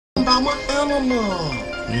about my animal.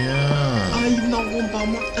 Yeah. I even know about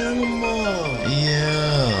my animal.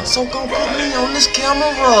 Yeah. So gon' put me on this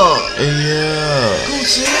camera. Yeah.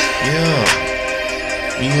 Cuzz. Yeah.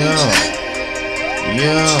 Yeah.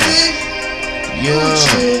 Yeah.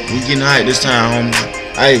 Yeah. We getting hype this time,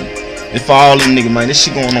 homie. Hey. If all them niggas, man, this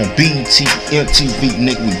shit going on BT, MTV,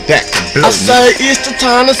 nigga, we back to blow. I say it's the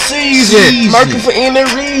time of season. Murky for any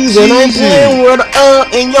reason. Ain't playing with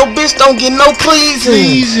and your bitch don't get no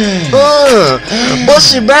pleasing. But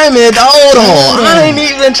she bring me the hold on. I ain't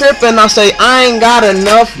even tripping. I say I ain't got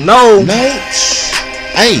enough. No. Mate.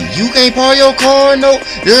 Hey, you can't park your car, no.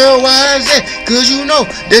 Girl, why is that? Cause you know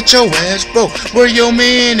that your ass broke. Where your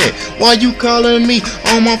man at? Why you calling me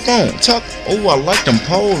on my phone? Talk. Oh, I like them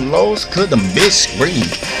polos, cause them bitch green.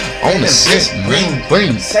 On the set,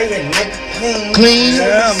 green. Say it, nigga, Clean.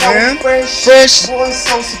 Yeah, so man. Fresh. Boy,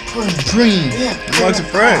 so supreme. Yeah, Bunch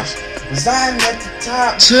of fresh. Residing at the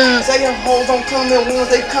top. Say your hoes don't come in once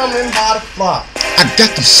they coming by the flock. I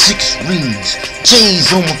got them 6 rings,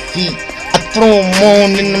 J's on my feet. I throw them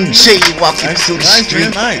on in them jaywalking through the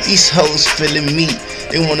street. These hoes feeling me,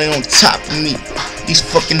 they want it on top of me. These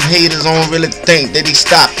fucking haters don't really think that they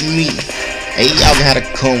stopping me. Hey, y'all gotta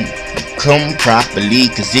come properly,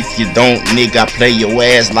 cause if you don't, nigga, I play your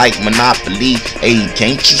ass like Monopoly. Hey,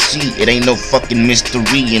 can't you see it ain't no fucking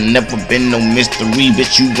mystery, and never been no mystery,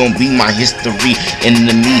 bitch, you gon' be my history.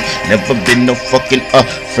 Enemy, never been no fucking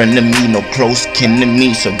friend of me, no close kin to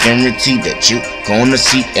me, so guarantee that you gonna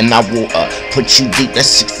see, and I will put you deep, that's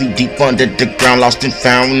 6 feet deep under the ground, lost and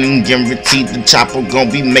found, and guarantee the chopper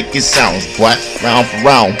gonna be making sounds, boy, round for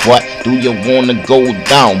round, boy, do you wanna go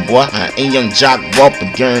down, boy? I ain't young jock, but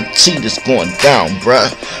guarantee this going down,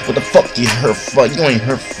 bruh. What the fuck you here for? You ain't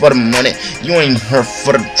here for the money, you ain't here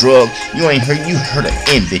for the drug, you ain't here, you here to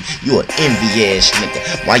envy. You an envy ass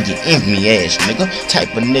nigga. Why you envy ass nigga? Type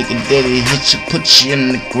of nigga that'll hit you, put you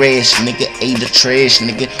in the grass, nigga. Ate the trash,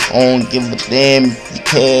 nigga. I don't give a damn if you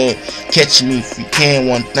can. Catch me if you can.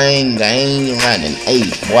 One thing, I ain't running. Hey,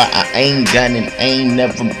 boy, I ain't gunning. Ain't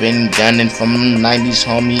never been gunning from the 90s,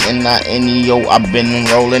 homie. And not any yo, I been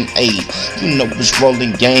rolling. Hey, you know it's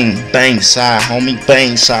rolling gang. Bang side, homie.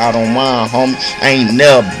 Bang side on mine, homie. I ain't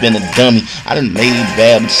never been a dummy. I done made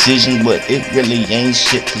bad decisions, but it really ain't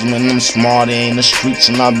shit. Cause when I'm smarter in the streets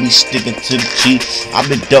and I be sticking to the cheat, I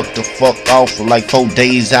been ducked the fuck off for like 4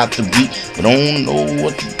 days out the beat. But I don't know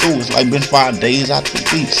what to do. It's like been 5 days out the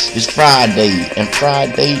beat. It's Friday, and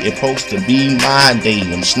Friday it supposed to be my day.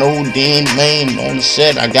 I'm snowed in, man, on the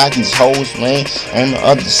set. I got these hoes, man, on the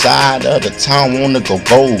other side of the town, wanna go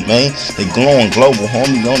gold, man. They glowing global,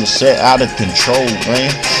 homie, on the set, out of control,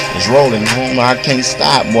 man. It's rolling, homie, I can't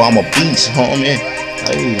stop, boy, I'm a beast, homie.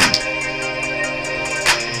 Hey,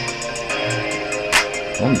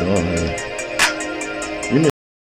 I'm done, man.